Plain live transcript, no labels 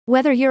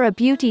Whether you're a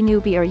beauty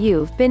newbie or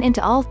you've been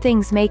into all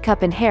things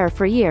makeup and hair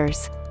for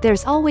years,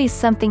 there's always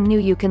something new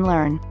you can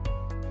learn.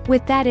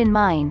 With that in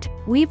mind,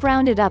 we've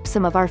rounded up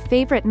some of our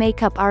favorite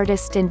makeup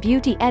artist and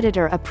beauty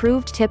editor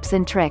approved tips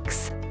and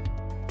tricks.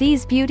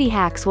 These beauty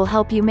hacks will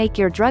help you make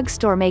your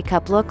drugstore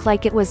makeup look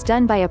like it was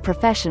done by a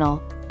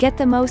professional, get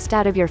the most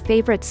out of your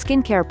favorite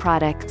skincare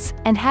products,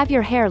 and have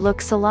your hair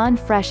look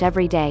salon-fresh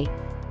every day.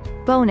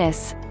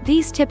 Bonus: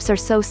 these tips are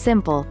so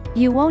simple,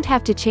 you won't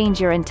have to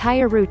change your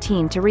entire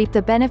routine to reap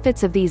the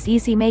benefits of these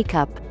easy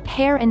makeup,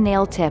 hair and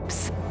nail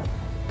tips.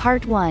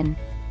 Part 1.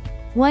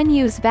 1.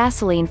 Use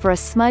Vaseline for a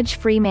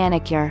smudge-free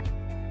manicure.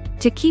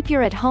 To keep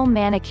your at-home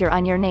manicure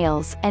on your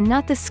nails, and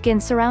not the skin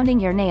surrounding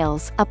your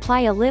nails,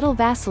 apply a little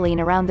Vaseline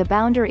around the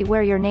boundary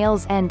where your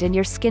nails end and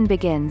your skin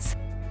begins.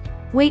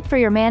 Wait for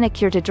your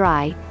manicure to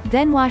dry,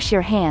 then wash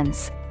your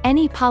hands.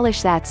 Any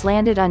polish that's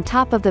landed on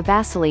top of the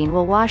Vaseline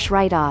will wash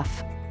right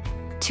off.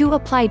 2.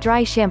 Apply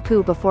dry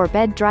shampoo before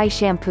bed. Dry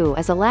shampoo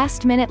is a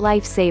last-minute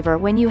lifesaver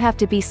when you have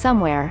to be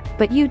somewhere,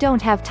 but you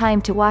don't have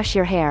time to wash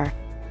your hair.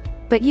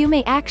 But you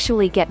may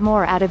actually get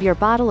more out of your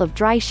bottle of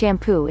dry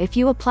shampoo if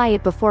you apply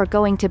it before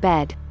going to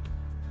bed.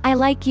 I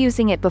like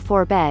using it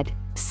before bed,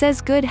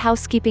 says Good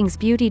Housekeeping's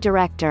beauty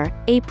director,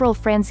 April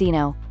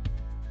Franzino.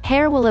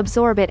 Hair will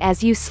absorb it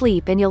as you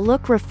sleep and you'll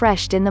look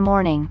refreshed in the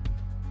morning.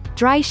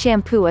 Dry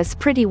shampoo is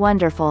pretty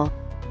wonderful.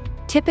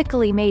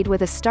 Typically made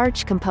with a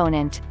starch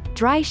component,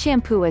 dry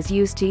shampoo is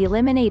used to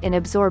eliminate and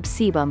absorb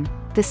sebum,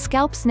 the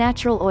scalp's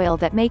natural oil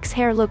that makes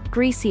hair look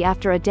greasy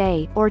after a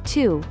day, or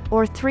 2,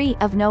 or 3,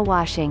 of no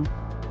washing.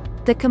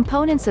 The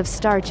components of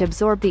starch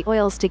absorb the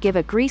oils to give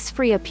a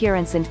grease-free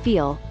appearance and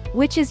feel,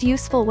 which is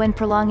useful when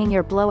prolonging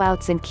your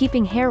blowouts and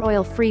keeping hair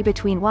oil-free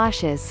between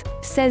washes,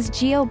 says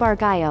Gio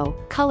Bargaio,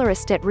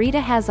 colorist at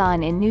Rita Has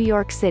On in New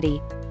York City.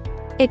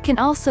 It can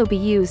also be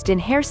used in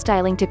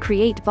hairstyling to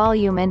create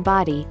volume and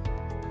body.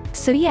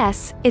 So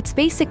yes, it's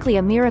basically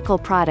a miracle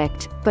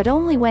product, but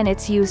only when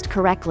it's used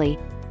correctly.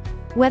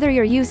 Whether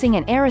you're using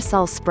an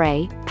aerosol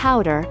spray,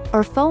 powder,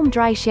 or foam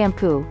dry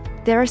shampoo,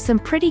 there are some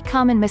pretty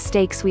common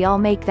mistakes we all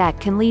make that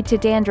can lead to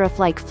dandruff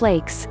like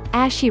flakes,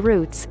 ashy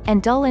roots,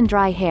 and dull and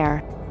dry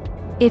hair.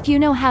 If you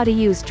know how to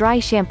use dry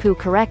shampoo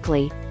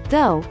correctly,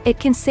 though, it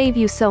can save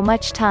you so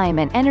much time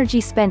and energy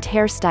spent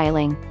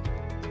hairstyling.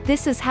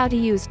 This is how to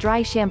use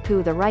dry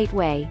shampoo the right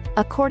way,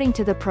 according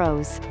to the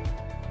pros.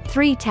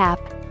 3.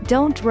 Tap,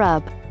 don't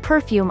rub,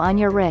 perfume on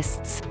your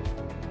wrists.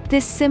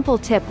 This simple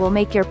tip will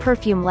make your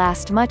perfume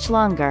last much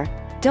longer.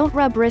 Don't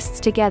rub wrists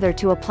together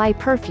to apply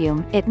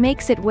perfume, it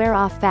makes it wear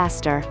off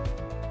faster.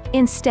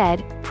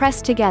 Instead, press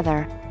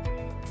together.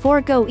 4.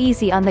 Go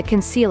easy on the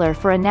concealer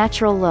for a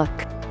natural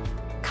look.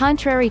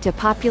 Contrary to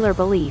popular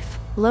belief,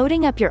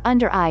 loading up your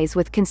under eyes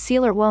with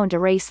concealer won't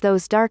erase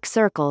those dark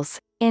circles.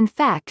 In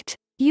fact,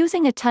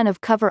 using a ton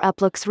of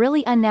cover-up looks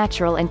really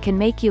unnatural and can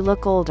make you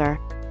look older.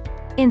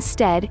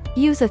 Instead,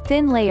 use a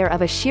thin layer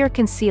of a sheer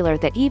concealer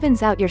that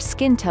evens out your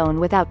skin tone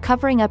without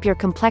covering up your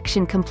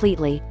complexion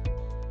completely.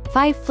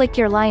 5. Flick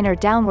your liner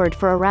downward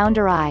for a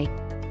rounder eye.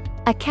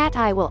 A cat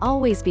eye will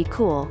always be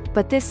cool,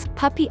 but this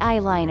puppy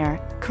eyeliner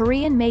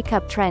Korean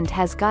makeup trend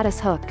has got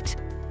us hooked.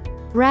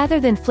 Rather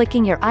than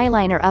flicking your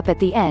eyeliner up at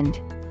the end,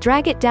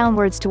 drag it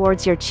downwards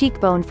towards your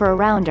cheekbone for a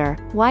rounder,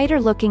 wider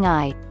looking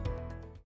eye.